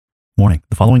Warning,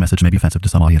 the following message may be offensive to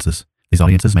some audiences. These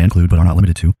audiences may include, but are not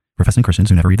limited to, professing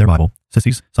Christians who never read their Bible,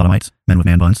 sissies, sodomites, men with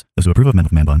man buns, those who approve of men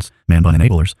with man buns, man bun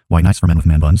enablers, white knights for men with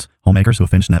man buns, homemakers who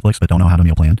have finished Netflix but don't know how to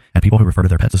meal plan, and people who refer to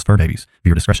their pets as fur babies.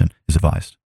 Viewer discretion is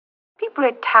advised. People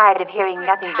are tired of hearing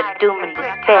nothing but doom and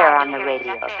despair on the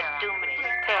radio.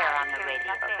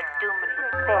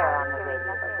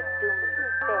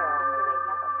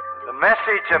 The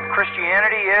message of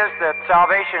Christianity is that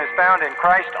salvation is found in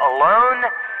Christ alone,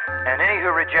 and any who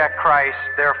reject Christ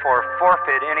therefore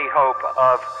forfeit any hope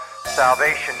of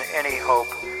salvation, any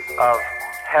hope of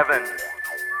heaven.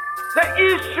 The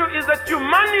issue is that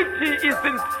humanity is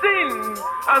in sin,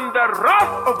 and the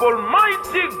wrath of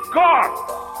Almighty God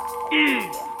is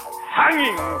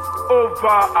hanging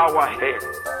over our heads.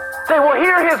 They will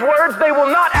hear his words, they will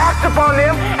not act upon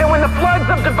them, and when the floods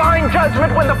of divine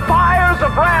judgment, when the fires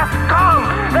of wrath come,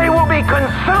 they will be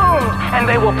consumed and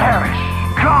they will perish.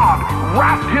 God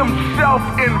wrapped himself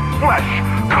in flesh,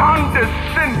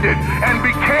 condescended, and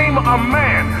became a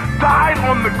man, died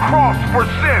on the cross for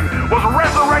sin, was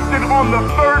resurrected on the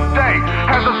third day,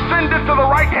 has ascended to the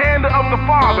right hand of the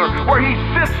Father, where he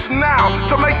sits now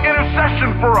to make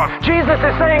intercession for us. Jesus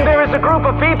is saying there is a group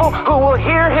of people who will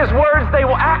hear his words, they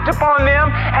will act upon them,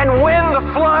 and when the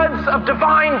floods of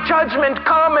divine judgment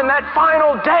come in that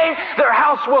final day, their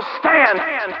house will stand.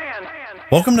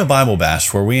 Welcome to Bible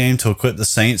Bash, where we aim to equip the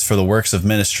saints for the works of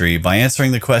ministry by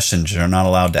answering the questions you're not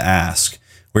allowed to ask.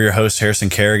 We're your hosts, Harrison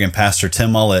Carrig and Pastor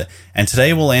Tim Mullet, and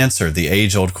today we'll answer the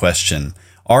age-old question,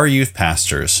 are youth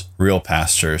pastors real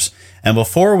pastors? And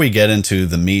before we get into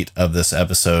the meat of this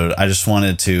episode, I just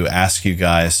wanted to ask you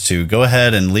guys to go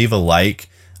ahead and leave a like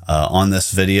on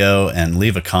this video and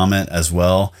leave a comment as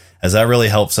well, as that really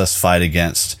helps us fight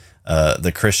against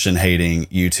the Christian-hating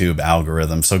YouTube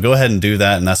algorithm. So go ahead and do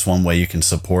that, and that's one way you can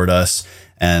support us.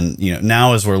 And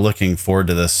now as we're looking forward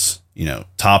to this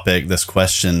topic, this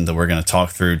question that we're going to talk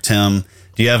through, Tim,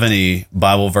 do you have any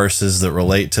Bible verses that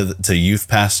relate to youth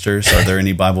pastors? Are there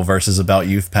any Bible verses about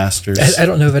youth pastors? I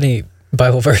don't know of any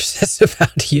Bible verses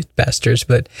about youth pastors,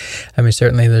 but I mean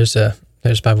certainly there's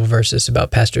Bible verses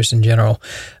about pastors in general.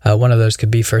 One of those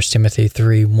could be 1 Timothy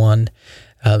 3:1.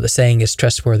 The saying is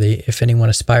trustworthy. If anyone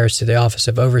aspires to the office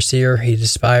of overseer, he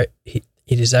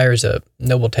desires a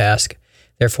noble task.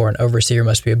 Therefore, an overseer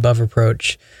must be above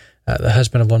reproach, the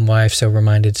husband of one wife,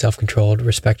 sober-minded, self-controlled,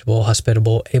 respectable,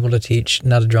 hospitable, able to teach,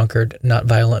 not a drunkard, not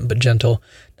violent but gentle,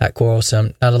 not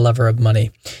quarrelsome, not a lover of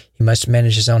money. He must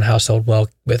manage his own household well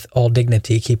with all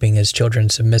dignity, keeping his children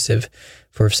submissive.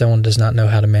 For if someone does not know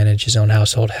how to manage his own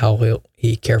household, how will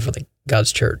he care for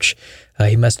God's church?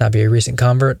 He must not be a recent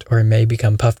convert, or he may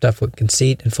become puffed up with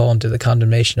conceit and fall into the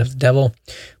condemnation of the devil.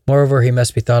 Moreover, he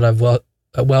must be thought of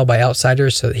well by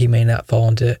outsiders, so that he may not fall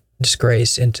into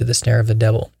disgrace, into the snare of the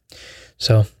devil.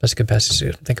 So that's a good passage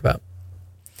to think about.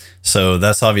 So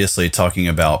that's obviously talking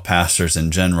about pastors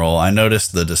in general. I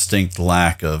noticed the distinct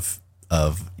lack of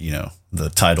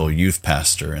the title youth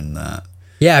pastor in that.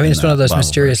 Yeah, I mean, it's one of those Bible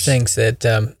mysterious verse. things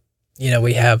that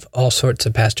we have all sorts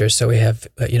of pastors. So we have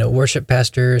worship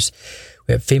pastors.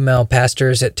 We have female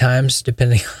pastors at times,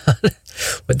 depending on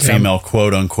what female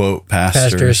quote unquote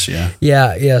pastors.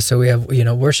 Yeah. So we have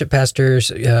worship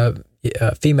pastors,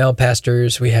 female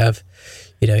pastors. We have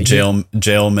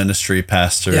jail ministry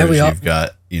pastors. Yeah, you've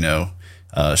got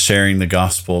sharing the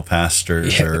gospel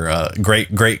pastors, or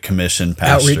Great Commission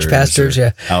pastors, outreach pastors.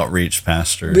 Outreach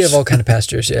pastors. We have all kind of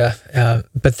pastors.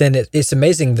 But then it's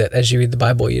amazing that as you read the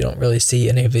Bible, you don't really see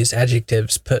any of these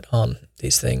adjectives put on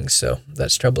these things. So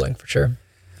that's troubling for sure.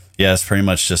 Yeah, it's pretty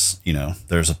much just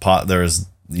there was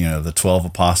the 12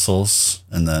 apostles,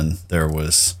 and then there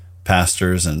was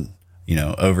pastors and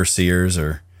overseers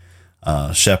or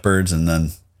shepherds, and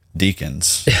then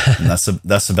deacons. And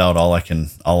that's about all I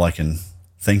can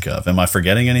think of. Am I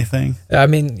forgetting anything? I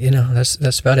mean,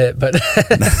 that's about it, but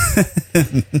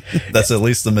that's at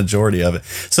least the majority of it.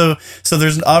 So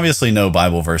there's obviously no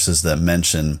Bible verses that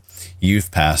mention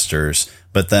youth pastors,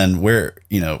 but then we're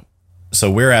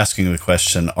asking the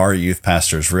question, are youth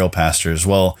pastors real pastors?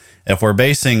 Well, if we're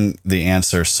basing the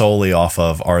answer solely off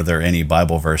of, are there any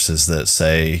Bible verses that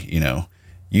say,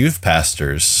 youth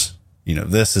pastors,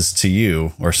 this is to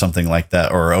you, or something like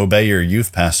that, or obey your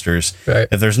youth pastors. Right.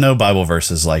 If there's no Bible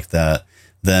verses like that,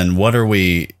 then what are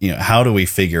we, how do we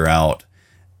figure out,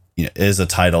 is a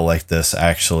title like this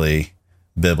actually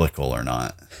biblical or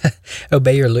not?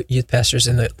 Obey your youth pastors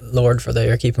in the Lord, for they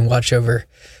are keeping watch over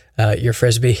your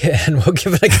frisbee, and we'll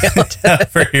give an account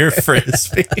for your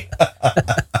frisbee.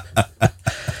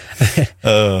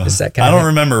 I don't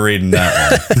remember reading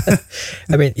that one.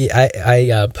 I mean,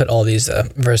 I put all these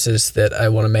verses that I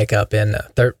want to make up in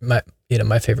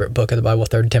my favorite book of the Bible,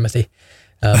 3 Timothy.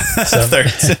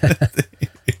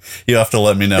 You have to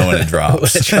let me know when it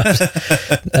drops.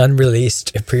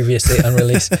 Previously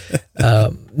unreleased.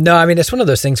 No, I mean, it's one of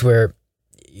those things where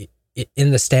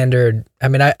in the standard, I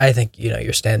mean, I think,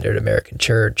 your standard American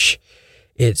church,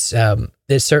 it's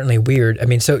certainly weird. I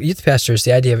mean, so youth pastors,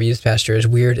 the idea of a youth pastor is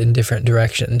weird in different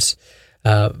directions.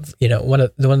 One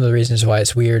of the reasons why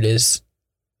it's weird is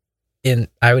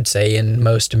I would say in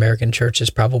most American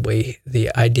churches, probably the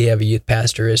idea of a youth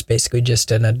pastor is basically just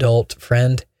an adult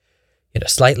friend,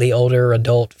 slightly older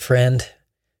adult friend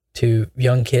to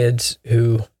young kids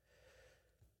who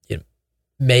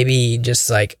maybe just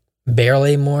like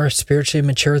barely more spiritually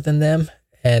mature than them.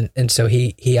 And so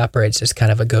he operates as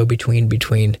kind of a go-between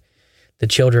between the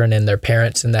children and their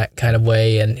parents in that kind of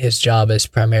way. And his job is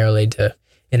primarily to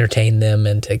entertain them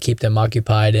and to keep them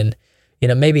occupied and,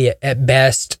 maybe at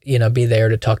best, be there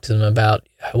to talk to them about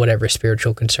whatever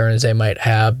spiritual concerns they might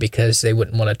have, because they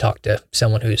wouldn't want to talk to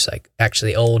someone who's like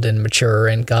actually old and mature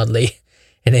and godly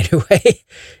in any way.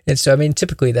 And so, I mean,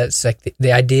 typically that's like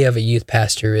the idea of a youth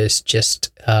pastor is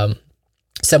just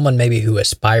someone maybe who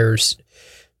aspires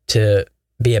to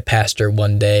be a pastor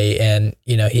one day, and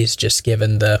he's just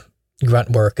given the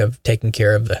grunt work of taking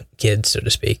care of the kids, so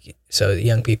to speak, so the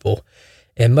young people.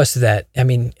 And most of that, I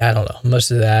mean, I don't know,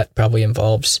 most of that probably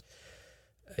involves,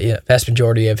 vast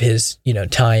majority of his,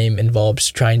 time involves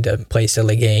trying to play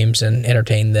silly games and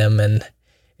entertain them, and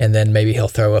then maybe he'll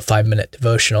throw a 5-minute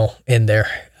devotional in there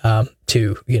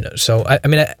too, So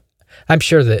I'm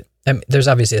sure that there's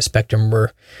obviously a spectrum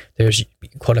where there's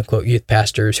quote unquote youth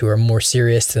pastors who are more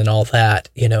serious than all that,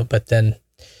 but then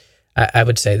I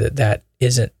would say that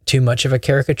isn't too much of a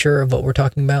caricature of what we're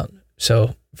talking about.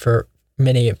 So for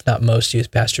many, if not most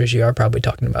youth pastors, you are probably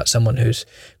talking about someone whose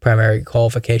primary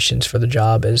qualifications for the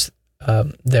job is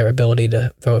their ability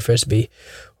to throw a frisbee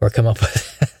or come up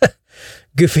with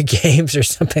goofy games or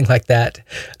something like that.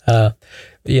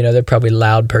 They're probably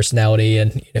loud personality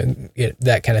and,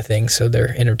 that kind of thing. So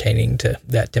they're entertaining to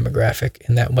that demographic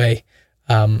in that way.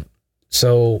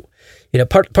 So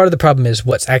part of the problem is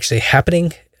what's actually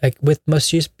happening like with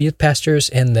most youth pastors,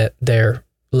 and that they're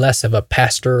less of a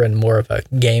pastor and more of a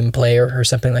game player or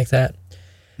something like that.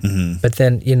 Mm-hmm. But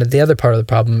then, the other part of the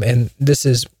problem, and this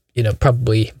is,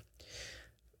 probably,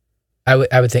 I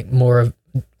would think more of,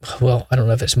 well, I don't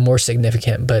know if it's more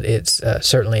significant, but it's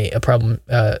certainly a problem,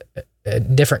 a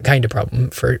different kind of problem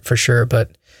for sure.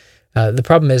 But the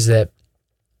problem is that,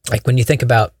 like, when you think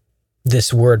about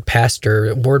this word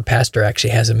pastor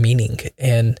actually has a meaning.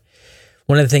 And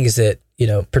one of the things that,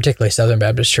 particularly Southern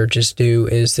Baptist churches do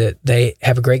is that they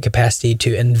have a great capacity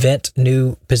to invent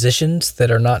new positions that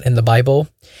are not in the Bible.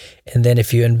 And then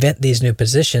if you invent these new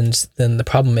positions, then the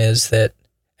problem is that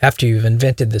after you've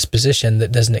invented this position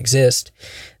that doesn't exist,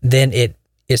 then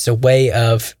it's a way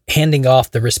of handing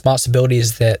off the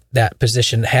responsibilities that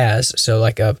position has. So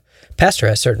like a pastor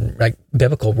has certain like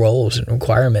biblical roles and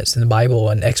requirements in the Bible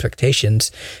and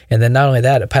expectations. And then not only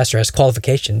that, a pastor has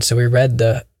qualifications. So we read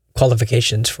the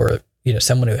qualifications for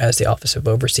someone who has the office of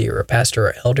overseer or pastor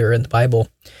or elder in the Bible.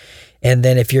 And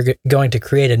then if you're going to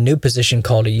create a new position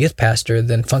called a youth pastor,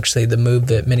 then functionally the move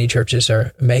that many churches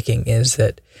are making is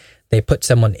that they put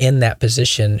someone in that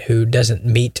position who doesn't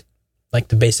meet like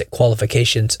the basic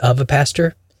qualifications of a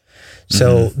pastor.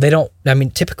 So they don't,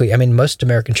 typically, most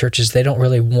American churches, they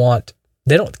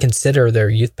don't consider their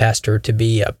youth pastor to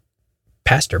be a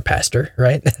pastor,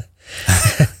 right?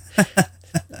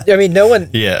 No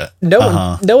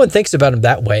one thinks about him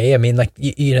that way.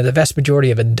 The vast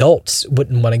majority of adults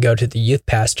wouldn't want to go to the youth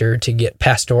pastor to get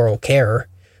pastoral care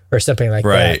or something like that.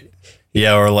 Right.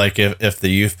 Yeah. Or like if the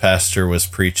youth pastor was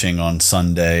preaching on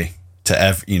Sunday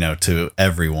to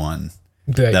everyone,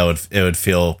 right, it would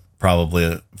feel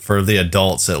probably, for the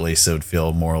adults at least, it would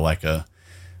feel more like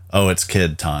it's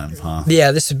kid time, huh?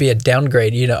 Yeah, this would be a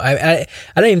downgrade. I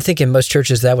don't even think in most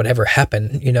churches that would ever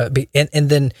happen. And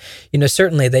then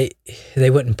certainly they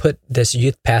wouldn't put this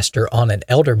youth pastor on an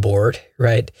elder board,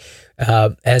 right,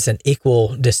 as an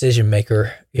equal decision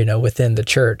maker, within the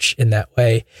church in that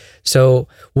way. So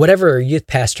whatever a youth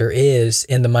pastor is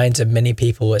in the minds of many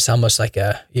people, it's almost like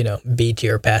a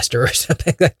B-tier pastor or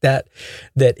something like that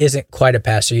isn't quite a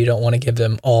pastor. You don't want to give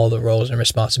them all the roles and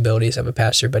responsibilities of a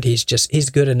pastor, but he's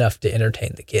good enough to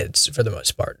entertain the kids for the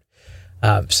most part.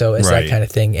 So it's right, that kind of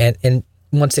thing. And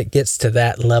once it gets to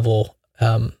that level,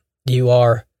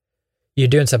 you're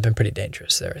doing something pretty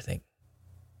dangerous there, I think.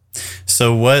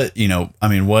 So what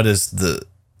is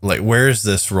where is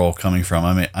this role coming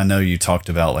from? I know you talked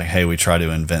about like, hey, we try to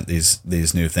invent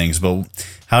these new things, but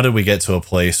how did we get to a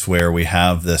place where we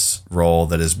have this role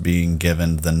that is being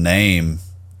given the name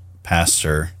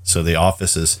pastor. So the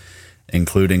office is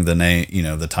including the name,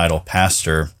 the title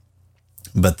pastor,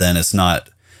 but then it's not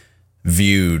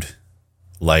viewed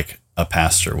like a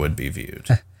pastor would be viewed.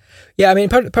 Yeah, I mean,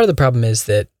 part of the problem is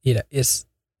that, you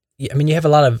have a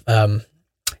lot of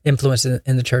influence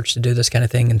in the church to do this kind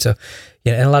of thing. And so,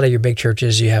 in a lot of your big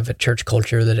churches, you have a church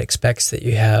culture that expects that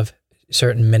you have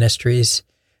certain ministries.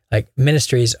 Like,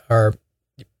 ministries are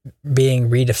being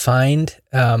redefined.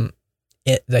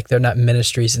 Like, they're not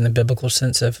ministries in the biblical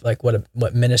sense of like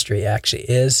what ministry actually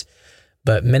is,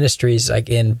 but ministries like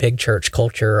in big church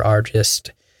culture are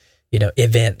just,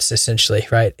 events essentially,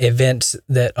 right? Events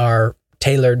that are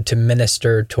tailored to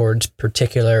minister towards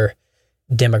particular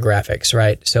demographics,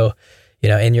 right? So,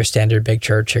 in your standard big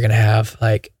church, you're going to have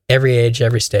like every age,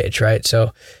 every stage, right?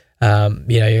 So, you're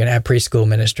going to have preschool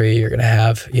ministry, you're going to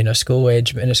have, school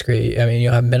age ministry. I mean,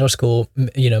 you'll have middle school,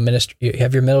 ministry, you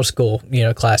have your middle school,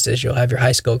 classes, you'll have your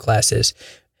high school classes,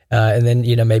 and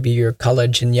then, maybe your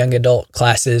college and young adult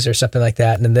classes or something like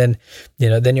that. And then,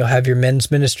 then you'll have your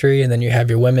men's ministry, and then you have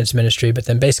your women's ministry. But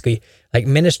then basically, like,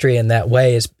 ministry in that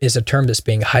way is a term that's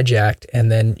being hijacked.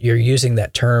 And then you're using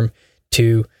that term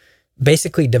to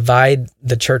basically divide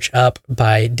the church up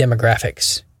by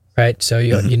demographics, right? So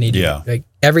you need like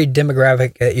every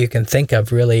demographic that you can think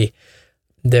of, really,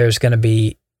 there's going to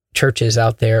be churches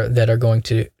out there that are going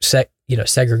to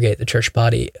segregate the church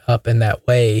body up in that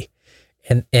way.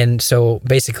 And so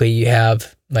basically you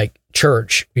have like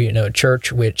church,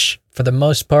 which for the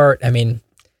most part,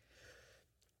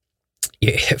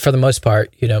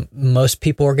 most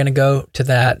people are going to go to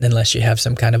that unless you have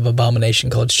some kind of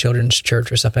abomination called children's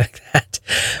church or something like that.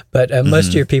 But most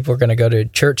of your people are going to go to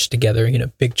church together,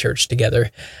 big church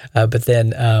together. But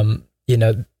then,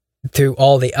 through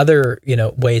all the other,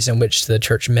 ways in which the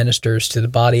church ministers to the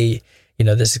body,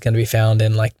 this is going to be found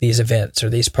in like these events or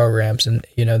these programs and,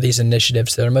 these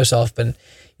initiatives that are most often,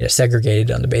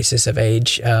 segregated on the basis of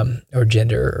age or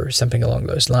gender or something along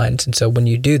those lines. And so when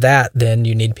you do that, then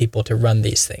you need people to run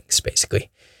these things, basically.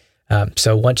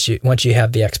 So once you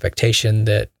have the expectation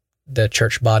that the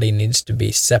church body needs to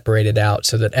be separated out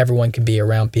so that everyone can be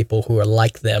around people who are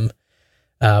like them,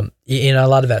 a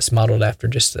lot of that's modeled after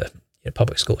just the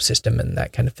public school system and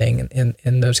that kind of thing,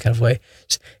 in those kind of ways.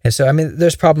 And so,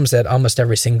 there's problems at almost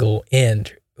every single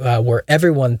end where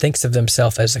everyone thinks of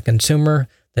themselves as a consumer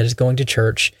that is going to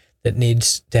church, that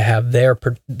needs to have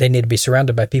they need to be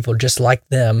surrounded by people just like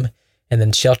them, and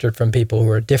then sheltered from people who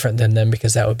are different than them,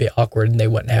 because that would be awkward and they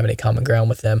wouldn't have any common ground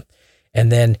with them.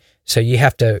 And then, so you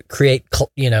have to create,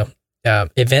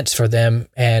 events for them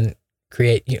and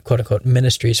create, quote unquote,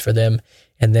 ministries for them.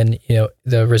 And then,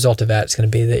 the result of that is going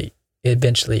to be that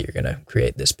eventually you're going to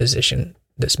create this position,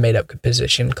 this made up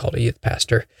position called a youth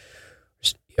pastor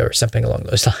or something along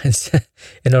those lines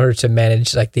in order to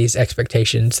manage like these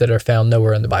expectations that are found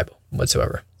nowhere in the Bible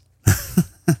whatsoever.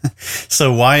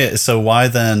 So why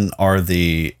then are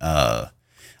the,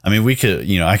 we could,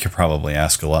 I could probably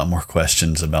ask a lot more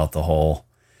questions about the whole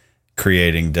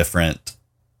creating different,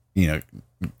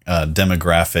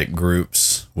 demographic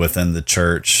groups within the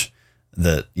church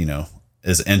that,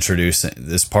 is introducing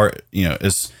this part,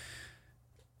 is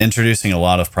introducing a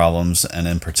lot of problems. And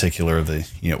in particular,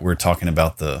 we're talking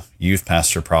about the youth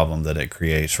pastor problem that it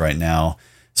creates right now.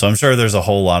 So I'm sure there's a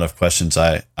whole lot of questions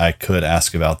I could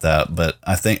ask about that, but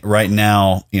I think right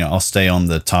now, I'll stay on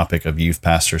the topic of youth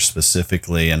pastors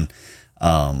specifically. And,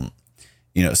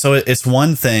 so it's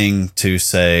one thing to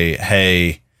say,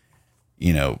 hey,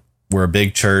 we're a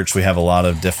big church, we have a lot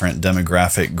of different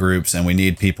demographic groups, and we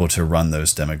need people to run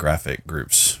those demographic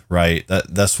groups, right?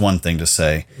 That's one thing to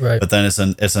say. Right. But then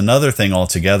it's another thing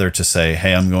altogether to say,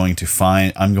 hey, I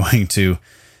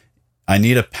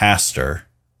need a pastor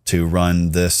to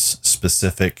run this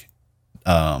specific,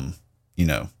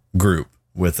 group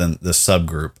within the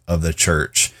subgroup of the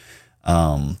church.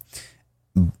 But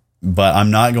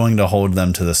I'm not going to hold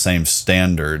them to the same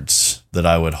standards that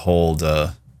I would hold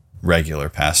a regular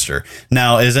pastor.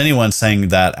 Now, is anyone saying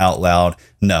that out loud?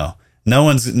 No.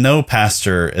 No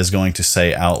pastor is going to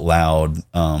say out loud,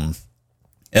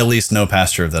 at least no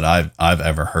pastor that I've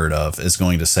ever heard of is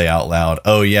going to say out loud,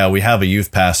 oh yeah, we have a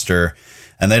youth pastor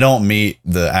and they don't meet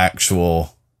the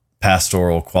actual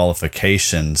pastoral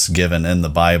qualifications given in the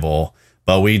Bible,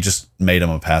 but we just made him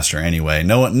a pastor anyway.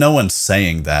 No one's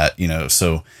saying that,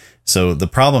 so the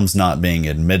problem's not being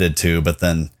admitted to, but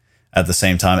then at the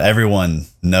same time, everyone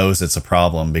knows it's a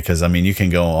problem because, you can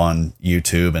go on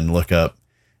YouTube and look up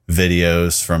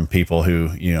videos from people who,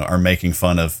 are making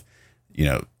fun of,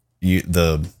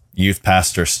 the youth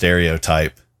pastor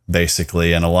stereotype,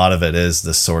 basically. And a lot of it is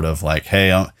this sort of like,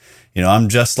 hey, I'm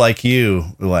just like you,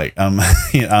 like I'm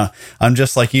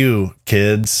just like you,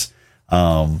 kids.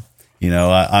 I'm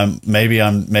maybe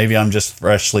I'm just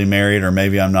freshly married, or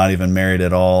maybe I'm not even married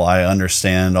at all. I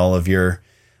understand all of your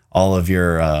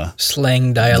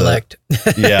slang dialect.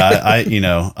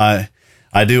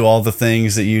 I do all the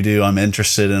things that you do. I'm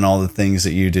interested in all the things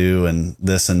that you do, and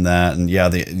this and that. And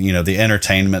the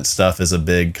entertainment stuff is a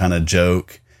big kind of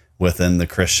joke within the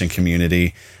Christian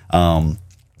community.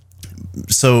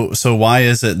 So why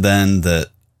is it then that,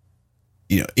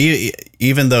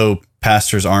 even though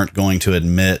pastors aren't going to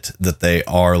admit that they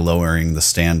are lowering the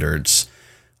standards,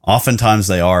 oftentimes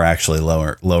they are actually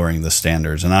lowering the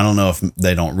standards. And I don't know if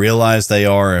they don't realize they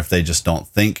are, if they just don't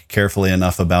think carefully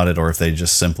enough about it, or if they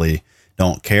just simply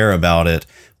don't care about it.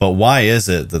 But why is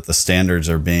it that the standards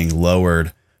are being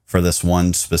lowered for this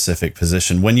one specific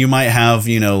position when you might have,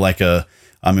 we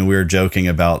were joking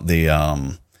about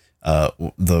the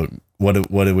what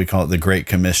do we call it? The Great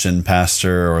Commission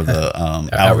pastor, or the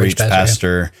outreach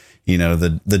pastor,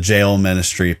 the jail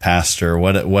ministry pastor,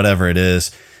 whatever it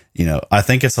is. I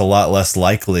think it's a lot less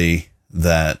likely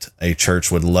that a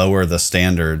church would lower the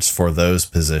standards for those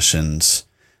positions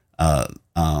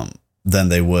than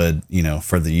they would,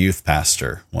 for the youth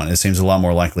pastor one. It seems a lot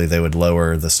more likely they would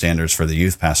lower the standards for the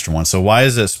youth pastor one. So why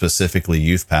is it specifically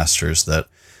youth pastors that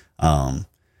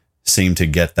seem to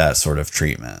get that sort of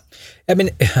treatment? I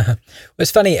mean,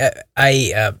 it's funny.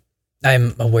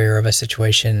 I'm aware of a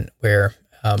situation where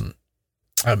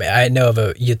I know of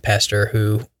a youth pastor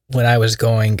who, when I was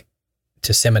going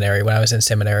to seminary, when I was in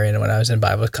seminary and when I was in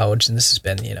Bible college, and this has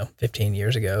been, 15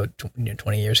 years ago,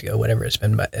 20 years ago, whatever it's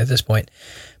been at this point.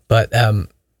 But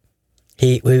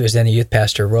he was in a youth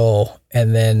pastor role,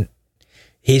 and then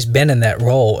he's been in that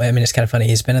role. I mean, it's kind of funny.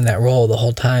 He's been in that role the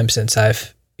whole time since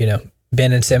I've,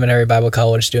 been in seminary, Bible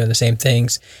college, doing the same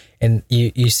things. And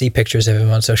you see pictures of him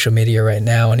on social media right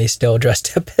now, and he's still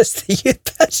dressed up as the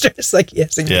youth pastor. It's like he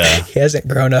hasn't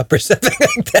grown up or something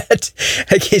like that.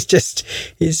 Like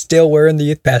he's still wearing the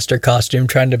youth pastor costume,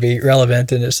 trying to be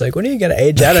relevant. And it's like, when are you going to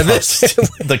age out of this?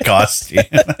 The costume.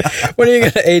 When are you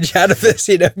going to age out of this?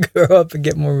 Grow up and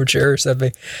get more mature or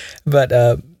something. But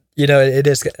it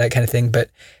is that kind of thing. But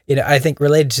I think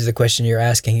related to the question you're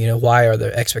asking, why are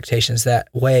the expectations that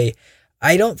way?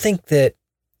 I don't think that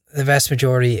the vast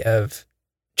majority of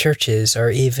churches are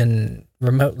even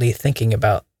remotely thinking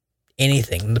about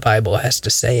anything the Bible has to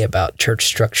say about church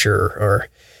structure or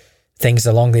things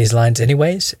along these lines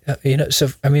anyways. So,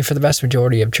 I mean, for the vast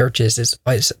majority of churches,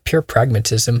 it's pure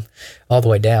pragmatism all the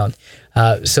way down.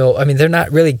 So, I mean, they're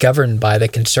not really governed by the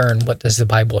concern, what does the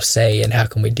Bible say and how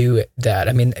can we do that?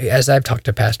 I mean, as I've talked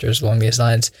to pastors along these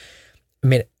lines, I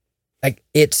mean, like,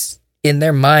 it's in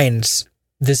their minds,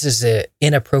 this is an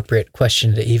inappropriate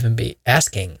question to even be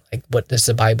asking. Like, what does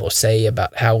the Bible say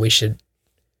about how we should,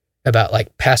 about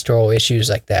like pastoral issues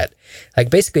like that? Like,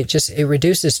 basically it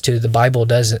reduces to the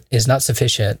Bible is not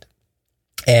sufficient,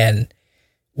 and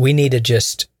we need to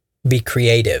just be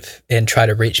creative and try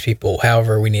to reach people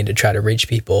however we need to try to reach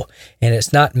people. And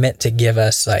it's not meant to give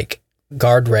us like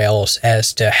guardrails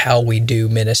as to how we do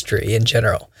ministry in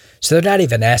general. So they're not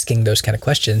even asking those kind of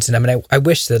questions. And I mean, I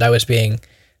wish that I was being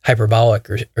hyperbolic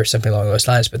or something along those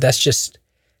lines, but that's just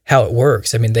how it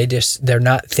works. I mean, they're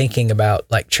not thinking about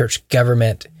like church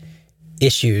government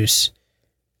issues,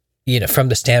 from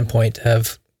the standpoint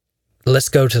of, let's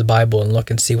go to the Bible and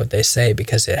look and see what they say,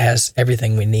 because it has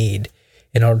everything we need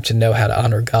in order to know how to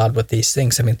honor God with these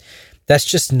things. I mean, that's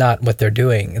just not what they're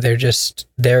doing. They're just,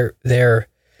 their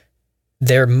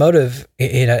motive,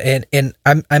 and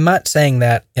I'm not saying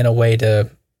that in a way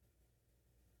to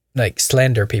like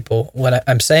slander people. When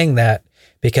I'm saying that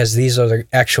because these are the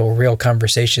actual real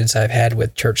conversations I've had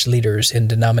with church leaders in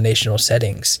denominational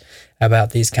settings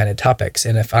about these kind of topics.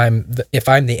 And if I'm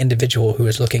the individual who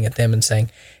is looking at them and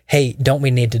saying, hey, don't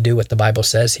we need to do what the Bible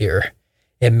says here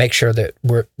and make sure that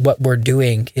what we're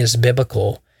doing is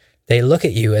biblical, they look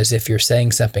at you as if you're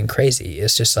saying something crazy.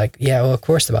 It's just like, yeah, well, of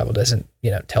course the Bible doesn't,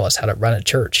 tell us how to run a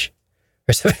church.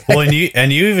 Well,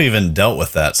 and you've even dealt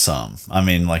with that some. I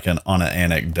mean, like on an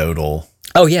anecdotal.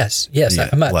 Oh yes.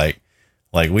 I'm not,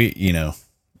 like we,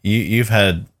 you've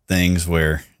had things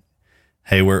where,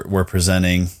 hey, we're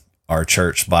presenting our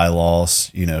church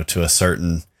bylaws, to a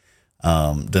certain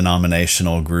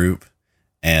denominational group,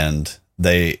 and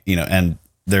they, and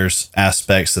there's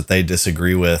aspects that they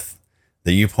disagree with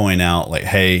that you point out, like,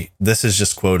 hey, this is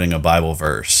just quoting a Bible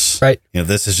verse, right?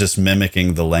 This is just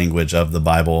mimicking the language of the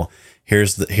Bible. Here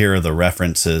are the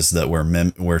references that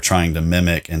we're trying to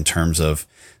mimic in terms of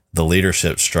the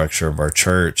leadership structure of our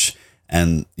church.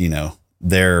 And,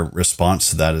 their response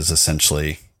to that is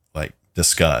essentially like,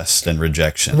 discussed and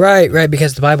rejection. Right,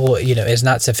 because the Bible, is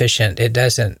not sufficient. It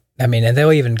doesn't, and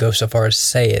they'll even go so far as to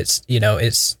say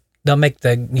they'll make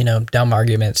the, dumb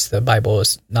arguments. The Bible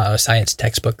is not a science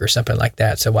textbook or something like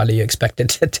that. So why do you expect it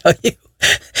to tell you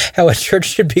how a church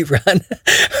should be run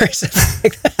or something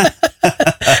like that?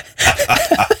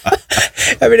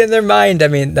 In their mind,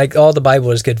 like all the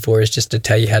Bible is good for is just to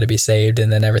tell you how to be saved,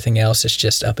 and then everything else is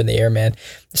just up in the air, man.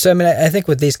 So, I think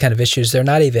with these kind of issues, they're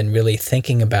not even really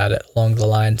thinking about it along the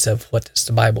lines of what does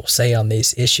the Bible say on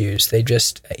these issues. They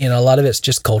just, a lot of it's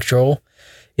just cultural,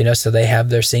 so they have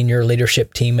their senior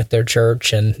leadership team at their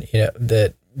church, and,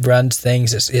 that runs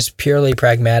things is purely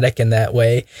pragmatic in that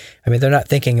way. They're not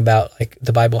thinking about, like,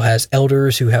 the Bible has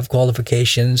elders who have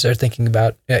qualifications. They're thinking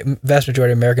about, vast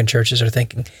majority of American churches are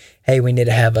thinking, hey, we need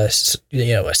to have a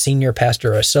senior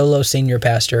pastor or a solo senior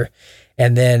pastor.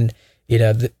 And then,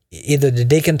 either the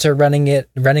deacons are running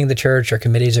the church, or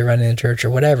committees are running the church, or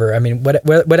whatever.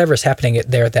 Whatever's happening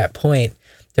there at that point,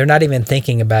 they're not even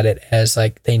thinking about it as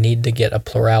like they need to get a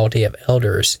plurality of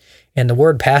elders. And the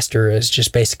word pastor is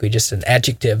just basically just an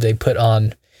adjective they put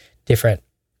on different,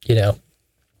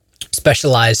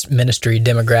 specialized ministry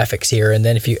demographics here. And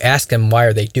then if you ask them why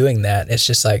are they doing that, it's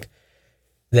just like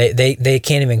they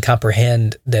can't even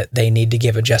comprehend that they need to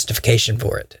give a justification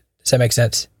for it. Does that make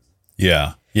sense?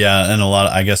 Yeah. Yeah. And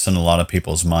I guess in a lot of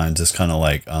people's minds, it's kind of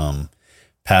like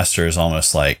pastor is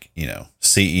almost like,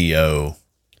 CEO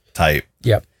type.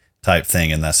 Yep. Type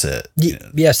thing, and that's it.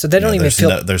 Yeah, so they don't even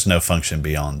feel... there's no function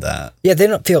beyond that. Yeah, they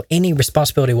don't feel any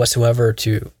responsibility whatsoever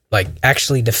to, like,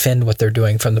 actually defend what they're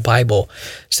doing from the Bible.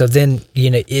 So then,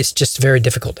 it's just very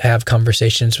difficult to have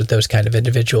conversations with those kind of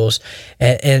individuals.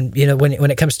 And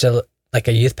when it comes to, like,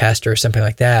 a youth pastor or something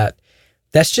like that,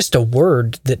 that's just a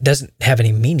word that doesn't have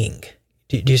any meaning.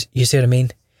 Do you see what I mean?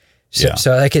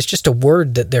 So like, it's just a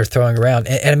word that they're throwing around.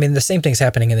 And the same thing's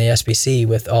happening in the SBC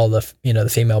with all the, the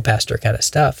female pastor kind of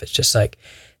stuff. It's just like,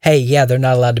 hey, yeah, they're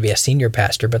not allowed to be a senior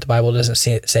pastor, but the Bible doesn't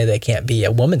say they can't be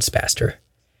a woman's pastor.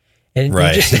 And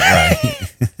right.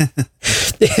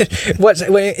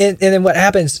 And then what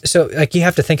happens? So, like, you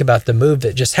have to think about the move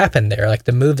that just happened there. Like,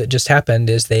 the move that just happened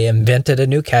is they invented a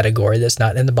new category that's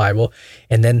not in the Bible.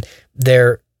 And then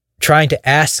they're trying to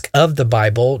ask of the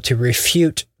Bible to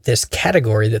refute this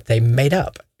category that they made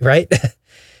up, right?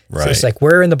 Right. So it's like,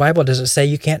 where in the Bible does it say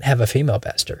you can't have a female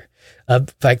pastor?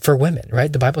 Like, for women,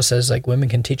 right? The Bible says, like, women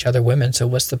can teach other women. So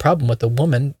what's the problem with a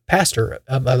woman pastor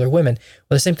of other women?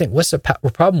 Well, the same thing. What's the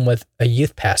problem with a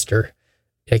youth pastor?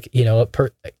 Like,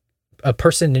 a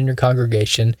person in your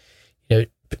congregation,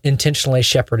 intentionally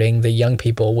shepherding the young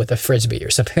people with a Frisbee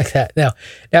or something like that. Now,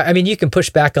 you can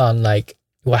push back on, like,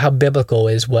 well, how biblical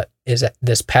is what is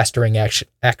this pastoring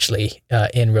actually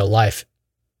in real life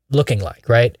looking like,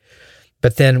 right?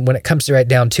 But then when it comes right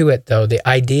down to it, though, the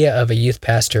idea of a youth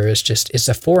pastor it's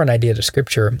a foreign idea to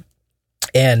Scripture.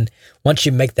 And once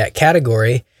you make that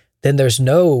category, then there's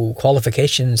no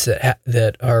qualifications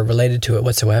that are related to it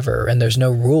whatsoever, and there's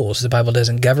no rules. The Bible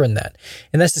doesn't govern that.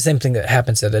 And that's the same thing that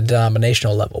happens at a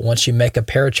denominational level. Once you make a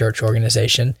parachurch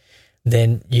organization,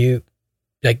 then you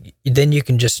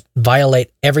can just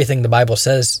violate everything the Bible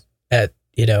says at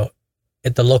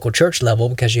the local church level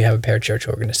because you have a parachurch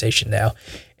organization now,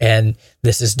 and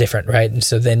this is different, right? And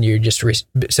so then you just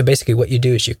so basically what you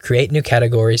do is you create new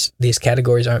categories. These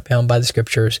categories aren't bound by the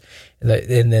Scriptures, and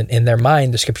then in their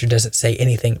mind, the Scripture doesn't say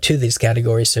anything to these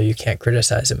categories, so you can't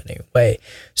criticize them in any way.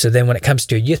 So then when it comes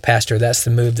to a youth pastor, that's the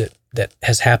move that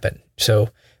has happened. So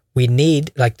we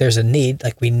need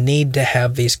to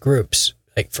have these groups,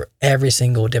 like, for every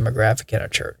single demographic in a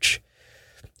church.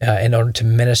 In order to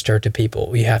minister to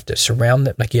people, you have to surround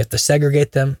them, like, you have to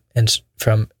segregate them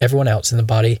from everyone else in the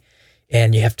body,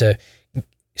 and you have to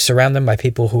surround them by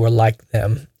people who are like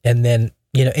them. And then,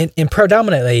 and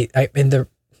predominantly, the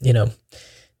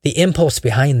impulse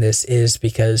behind this is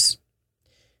because,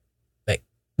 like,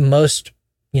 most,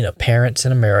 parents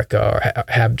in America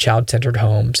have child-centered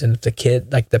homes, and if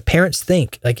the parents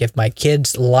think, like, if my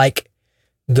kids like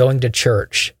going to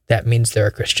church, that means they're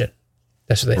a Christian.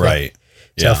 That's what they think. Right.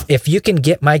 So Yeah. if you can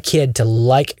get my kid to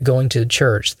like going to the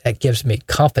church, that gives me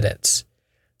confidence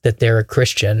that they're a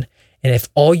Christian. And if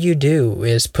all you do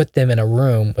is put them in a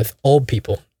room with old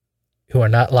people who are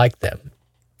not like them,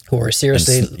 who are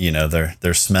seriously,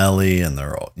 they're smelly, and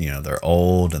they're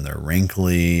old, and they're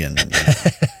wrinkly, and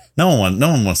no one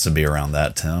wants to be around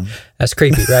that, Tim. that's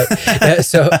creepy, right?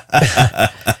 So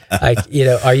Like,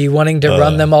 are you wanting to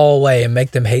run them all away and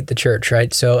make them hate the church,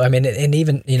 right? So, I mean, and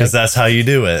even, because that's how you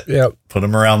do it. Yeah. Put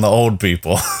them around the old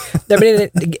people. I mean,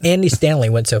 Andy Stanley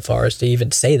went so far as to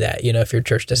even say that, if your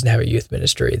church doesn't have a youth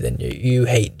ministry, then you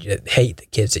hate the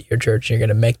kids at your church, and you're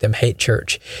going to make them hate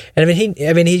church. And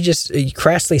he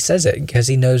crassly says it because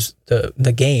he knows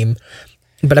the game.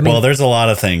 But I mean, well, there's a lot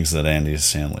of things that Andy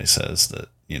Stanley says that,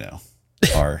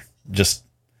 are just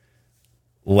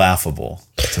laughable,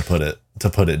 to put it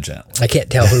gently. I can't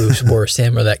tell who's worse,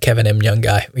 him or that Kevin M. Young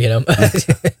guy, I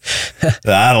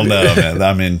don't know, man.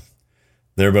 I mean,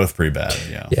 they're both pretty bad.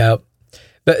 Yeah. Yeah.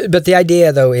 But the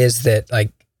idea though is that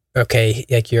like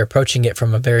you're approaching it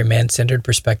from a very man-centered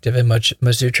perspective, and most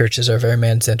of your churches are very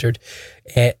man-centered.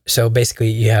 And so basically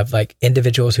you have like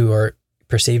individuals who are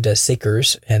perceived as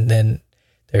seekers, and then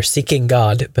they're seeking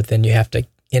God, but then you have to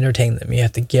entertain them. You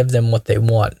have to give them what they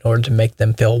want in order to make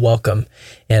them feel welcome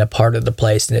and a part of the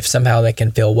place. And if somehow they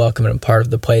can feel welcome and a part of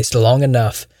the place long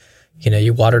enough,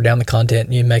 you water down the content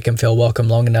and you make them feel welcome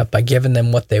long enough by giving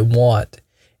them what they want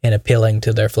and appealing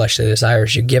to their fleshly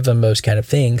desires. You give them those kind of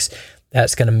things,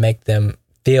 that's going to make them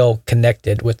feel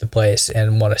connected with the place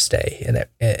and want to stay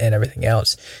and everything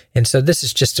else. And so this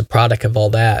is just a product of all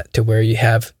that, to where you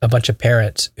have a bunch of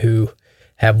parents who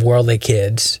have worldly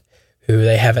kids who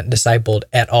they haven't discipled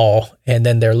at all, and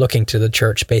then they're looking to the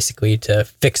church basically to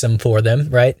fix them for them,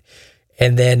 right?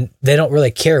 And then they don't really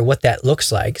care what that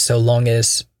looks like, so long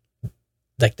as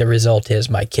like the result is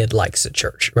my kid likes the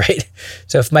church, right?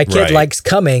 So if my kid likes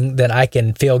coming, then I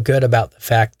can feel good about the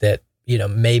fact that,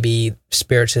 maybe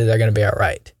spiritually they're going to be all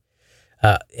right.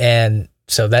 And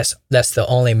so that's the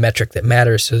only metric that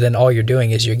matters. So then all you're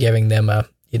doing is you're giving them an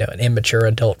immature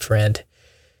adult friend,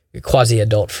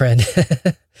 quasi-adult friend,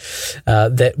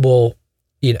 that will,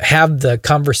 have the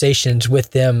conversations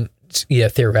with them,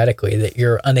 theoretically, that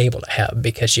you're unable to have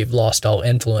because you've lost all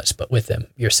influence but with them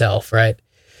yourself, right?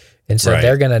 And so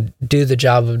they're going to do the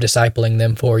job of discipling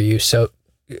them for you. So,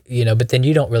 but then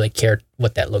you don't really care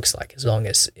what that looks like, as long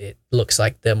as it looks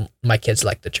like my kids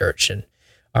like the church and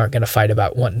aren't going to fight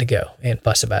about wanting to go and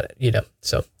fuss about it,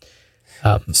 So,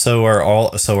 does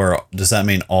that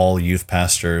mean all youth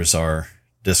pastors are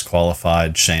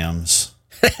disqualified shams?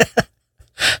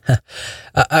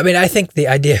 I think the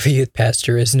idea of a youth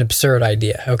pastor is an absurd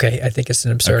idea. Okay, I think it's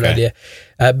an absurd idea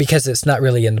because it's not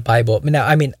really in the Bible. Now,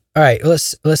 all right,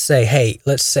 let's say,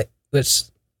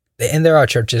 and there are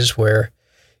churches where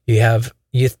you have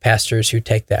youth pastors who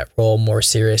take that role more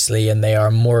seriously, and they are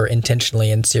more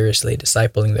intentionally and seriously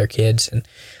discipling their kids. And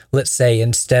let's say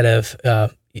instead of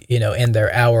in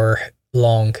their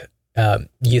hour-long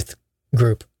youth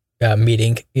group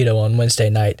meeting, on Wednesday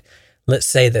night, let's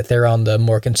say that they're on the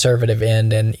more conservative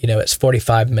end, and it's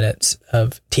 45 minutes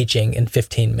of teaching and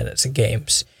 15 minutes of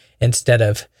games, instead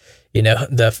of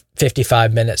the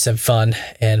 55 minutes of fun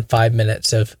and 5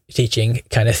 minutes of teaching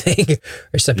kind of thing,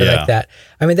 or something like that.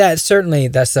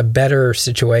 That's a better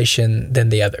situation than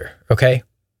the other. Okay,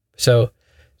 so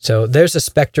there's a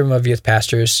spectrum of youth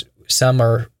pastors. Some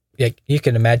are, you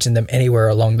can imagine them anywhere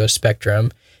along those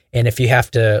spectrum, and if you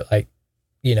have to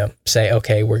say,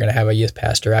 okay, we're going to have a youth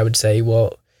pastor, I would say,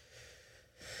 well,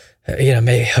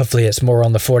 maybe hopefully it's more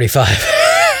on the 45.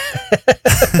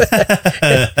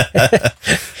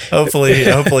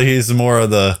 hopefully he's more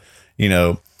of the,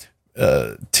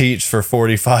 teach for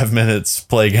 45 minutes,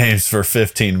 play games for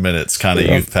 15 minutes kind of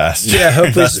youth pastor. Yeah,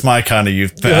 hopefully that's my kind of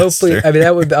youth pastor. Hopefully,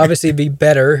 that would obviously be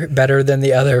better than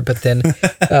the other, but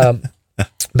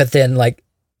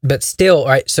still,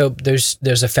 right? So there's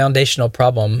a foundational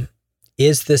problem.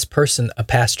 Is this person a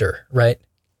pastor, right?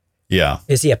 Yeah.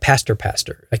 Is he a pastor?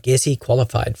 Like, is he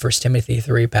qualified? 1 Timothy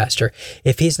 3 pastor.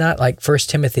 If he's not like 1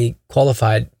 Timothy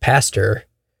qualified pastor,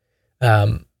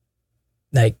 then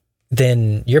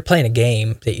you're playing a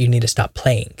game that you need to stop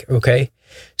playing. Okay.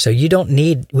 So we don't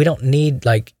need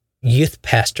like youth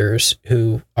pastors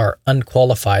who are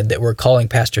unqualified that we're calling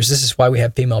pastors. This is why we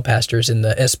have female pastors in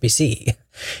the SBC,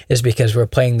 is because we're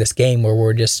playing this game where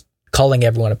we're just calling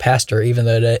everyone a pastor, even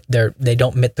though they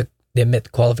don't meet the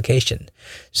qualification.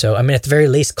 So, at the very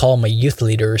least, call them a youth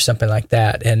leader or something like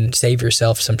that, and save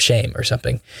yourself some shame or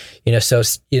something. So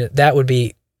that would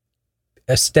be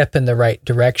a step in the right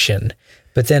direction.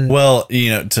 But then, well,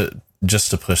 to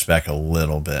push back a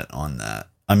little bit on that.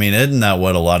 Isn't that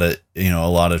what a lot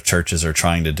of churches are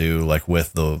trying to do? Like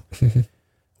with the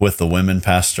women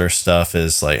pastor stuff,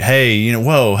 is like, hey,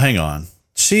 whoa, hang on,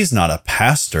 she's not a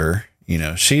pastor.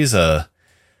 She's the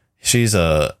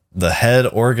head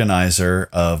organizer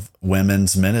of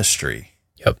women's ministry.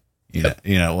 Yep.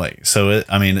 So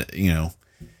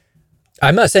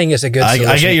I'm not saying it's a good solution.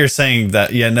 I get you're saying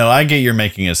that. Yeah, no, I get you're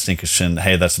making a distinction.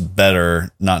 Hey, that's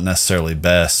better, not necessarily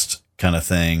best kind of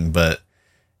thing. But,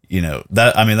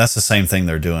 that's the same thing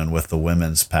they're doing with the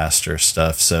women's pastor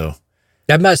stuff. So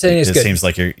I'm not saying it's good. It seems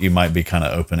like you might be kind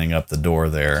of opening up the door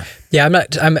there. Yeah,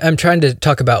 I'm trying to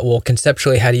talk about, well,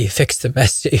 conceptually, how do you fix the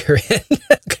mess that you're in?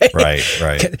 Okay.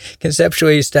 Right.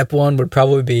 Conceptually, step one would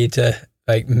probably be to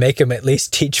make him at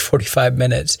least teach 45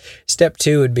 minutes. Step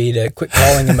two would be to quit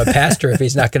calling him a pastor if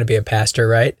he's not going to be a pastor,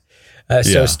 right?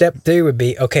 So step three would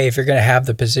be, okay, if you're going to have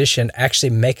the position, actually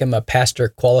make him a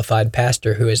qualified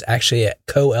pastor who is actually a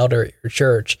co-elder at your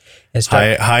church. And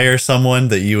hire someone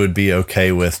that you would be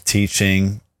okay with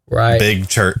teaching big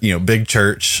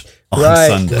church on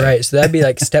Sunday. Right. So that'd be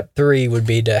like step three would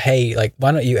be to, hey,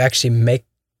 why don't you actually make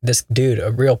this dude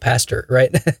a real pastor,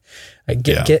 right?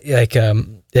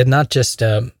 Get not just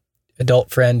adult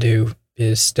friend who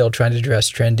is still trying to dress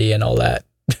trendy and all that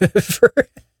for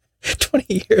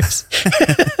 20 years.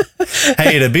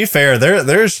 Hey, to be fair,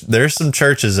 there's some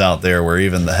churches out there where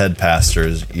even the head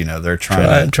pastors, they're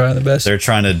trying the best. They're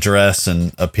trying to dress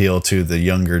and appeal to the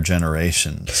younger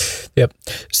generations. Yep.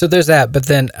 So there's that. But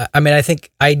then, I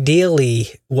think ideally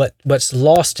what's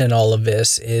lost in all of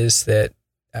this is that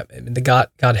God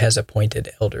has appointed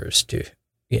elders to,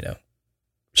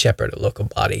 shepherd a local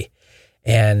body.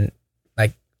 And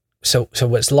so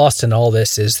what's lost in all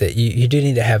this is that you do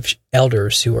need to have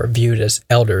elders who are viewed as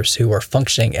elders, who are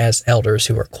functioning as elders,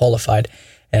 who are qualified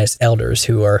as elders,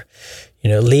 who are,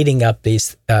 leading up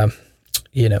these, the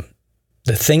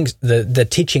things, the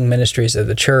teaching ministries of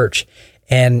the church.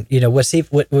 And,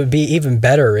 what would be even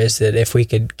better is that if we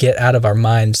could get out of our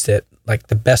minds that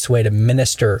the best way to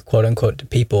minister, quote unquote, to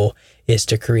people is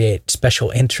to create special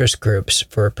interest groups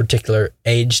for particular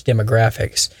age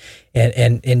demographics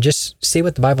and just see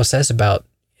what the Bible says about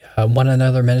one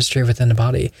another ministry within the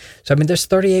body. So, there's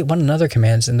 38 one another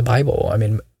commands in the Bible.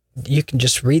 You can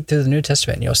just read through the New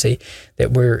Testament and you'll see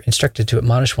that we're instructed to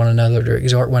admonish one another, to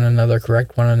exhort one another,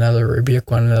 correct one another, rebuke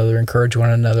one another, encourage one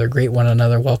another, greet one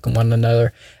another, welcome one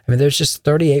another. There's just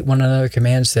 38 one another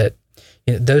commands that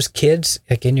those kids,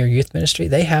 in your youth ministry,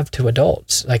 they have to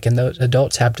adults, and those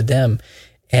adults have to them.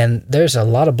 And there's a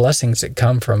lot of blessings that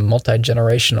come from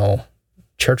multi-generational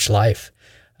church life.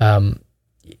 We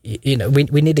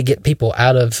need to get people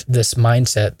out of this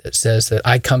mindset that says that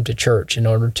I come to church in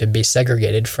order to be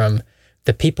segregated from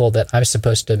the people that I'm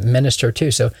supposed to minister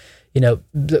to. So,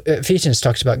 the Ephesians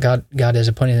talks about God is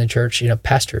appointing the church,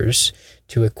 pastors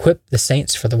to equip the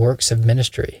saints for the works of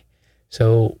ministry.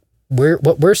 So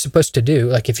what we're supposed to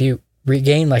do, if you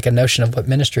regain a notion of what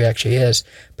ministry actually is,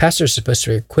 pastors are supposed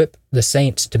to equip the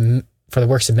saints for the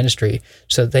works of ministry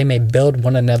so that they may build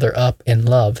one another up in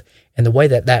love. And the way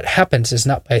that happens is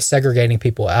not by segregating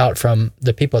people out from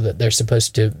the people that they're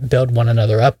supposed to build one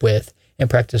another up with and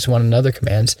practice one another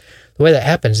commands. The way that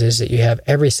happens is that you have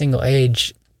every single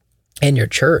age in your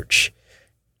church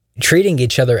treating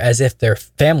each other as if they're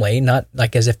family, not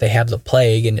as if they have the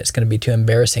plague and it's going to be too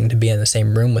embarrassing to be in the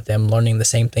same room with them, learning the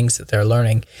same things that they're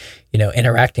learning,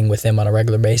 interacting with them on a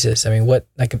regular basis. What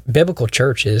a biblical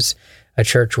church is a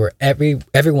church where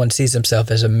everyone sees themselves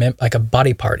as a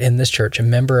body part in this church, a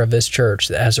member of this church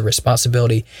that has a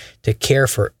responsibility to care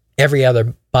for every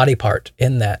other body part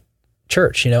in that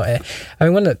church. One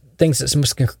of the things that's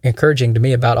most encouraging to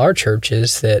me about our church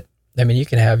is that, you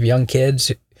can have young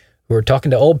kids who are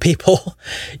talking to old people,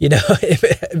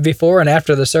 before and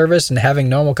after the service and having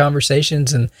normal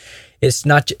conversations. And it's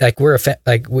not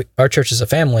our church is a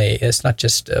family. It's not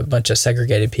just a bunch of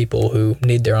segregated people who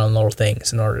need their own little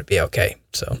things in order to be okay.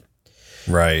 So,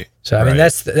 right. So,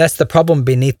 that's the problem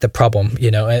beneath the problem,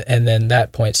 and then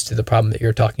that points to the problem that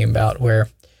you're talking about where,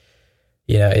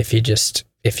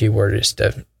 if you were just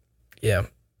to,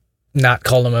 not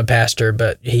call him a pastor,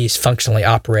 but he's functionally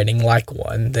operating like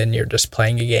one, then you're just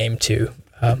playing a game too,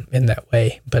 in that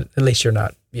way. But at least you're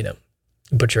not,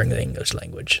 butchering the English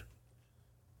language.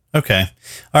 Okay.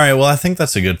 All right. Well, I think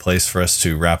that's a good place for us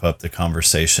to wrap up the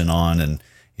conversation on. And,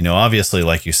 obviously,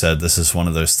 like you said, this is one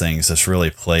of those things that's really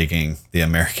plaguing the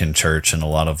American church in a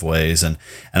lot of ways. And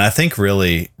I think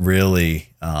really,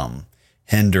 really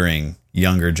hindering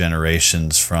younger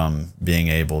generations from being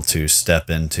able to step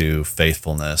into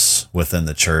faithfulness within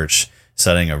the church,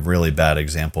 setting a really bad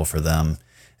example for them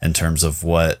in terms of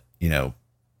what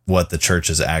the church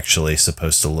is actually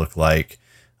supposed to look like.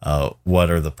 What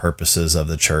are the purposes of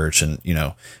the church, and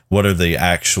what are the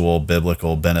actual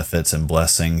biblical benefits and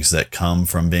blessings that come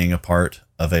from being a part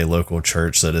of a local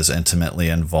church that is intimately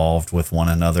involved with one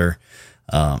another,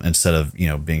 instead of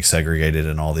being segregated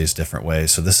in all these different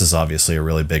ways. So this is obviously a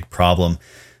really big problem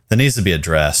that needs to be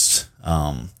addressed.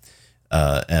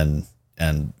 and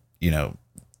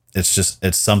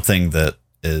it's something that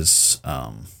is,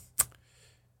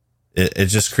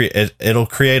 it'll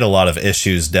create a lot of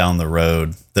issues down the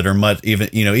road that are much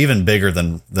even bigger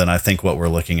than I think what we're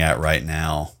looking at right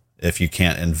now, if you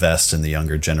can't invest in the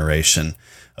younger generation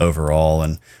overall.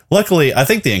 And luckily, I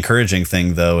think the encouraging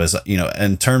thing though is,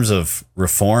 in terms of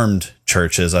Reformed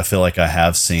churches, I feel like I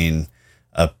have seen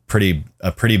a pretty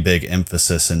big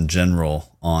emphasis in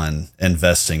general on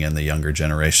investing in the younger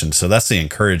generation. So that's the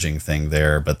encouraging thing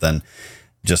there. But then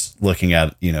just looking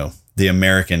at, the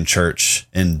American church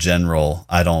in general,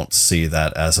 I don't see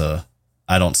that as a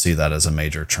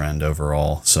major trend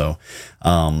overall. So,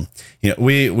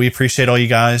 we appreciate all you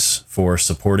guys for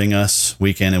supporting us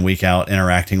week in and week out,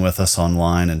 interacting with us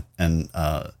online and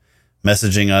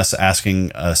messaging us,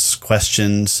 asking us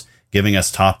questions, giving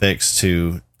us topics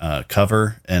to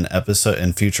cover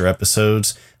in future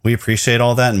episodes. We appreciate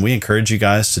all that, and we encourage you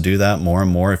guys to do that more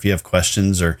and more. If you have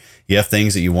questions or you have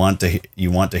things that you want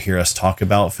to hear us talk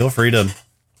about, feel free to,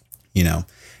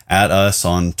 at us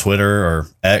on Twitter or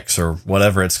X or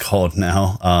whatever it's called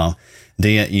now.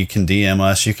 You can DM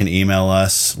us, you can email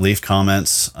us, leave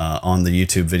comments on the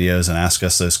YouTube videos and ask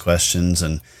us those questions.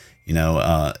 And,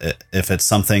 if it's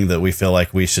something that we feel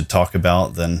like we should talk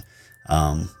about, then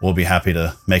we'll be happy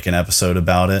to make an episode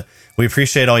about it. We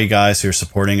appreciate all you guys who are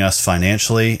supporting us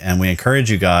financially, and we encourage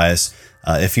you guys,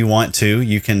 if you want to,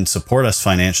 you can support us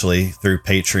financially through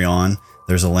Patreon.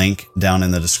 There's a link down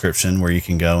in the description where you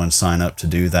can go and sign up to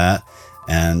do that.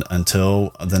 And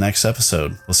until the next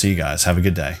episode, we'll see you guys. Have a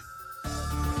good day.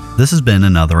 This has been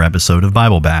another episode of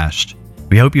Bible Bashed.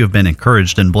 We hope you have been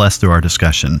encouraged and blessed through our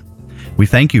discussion. We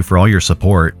thank you for all your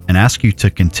support and ask you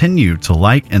to continue to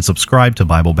like and subscribe to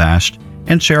Bible Bashed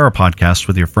and share our podcast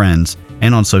with your friends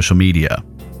and on social media.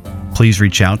 Please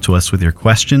reach out to us with your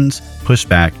questions,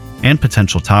 pushback, and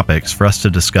potential topics for us to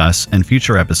discuss in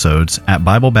future episodes at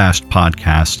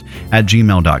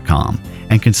BibleBashedPodcast@gmail.com,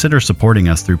 and consider supporting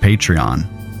us through Patreon.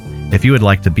 If you would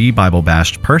like to be Bible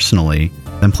Bashed personally,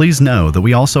 then please know that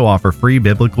we also offer free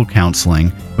biblical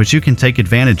counseling, which you can take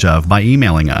advantage of by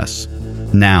emailing us.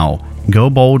 Now, go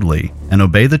boldly and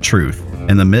obey the truth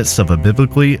in the midst of a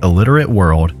biblically illiterate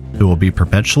world who will be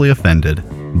perpetually offended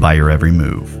by your every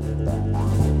move.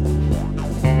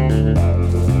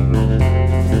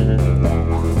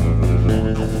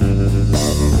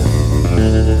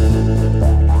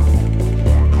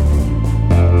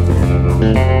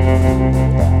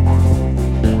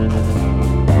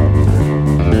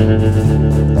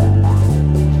 Thank you.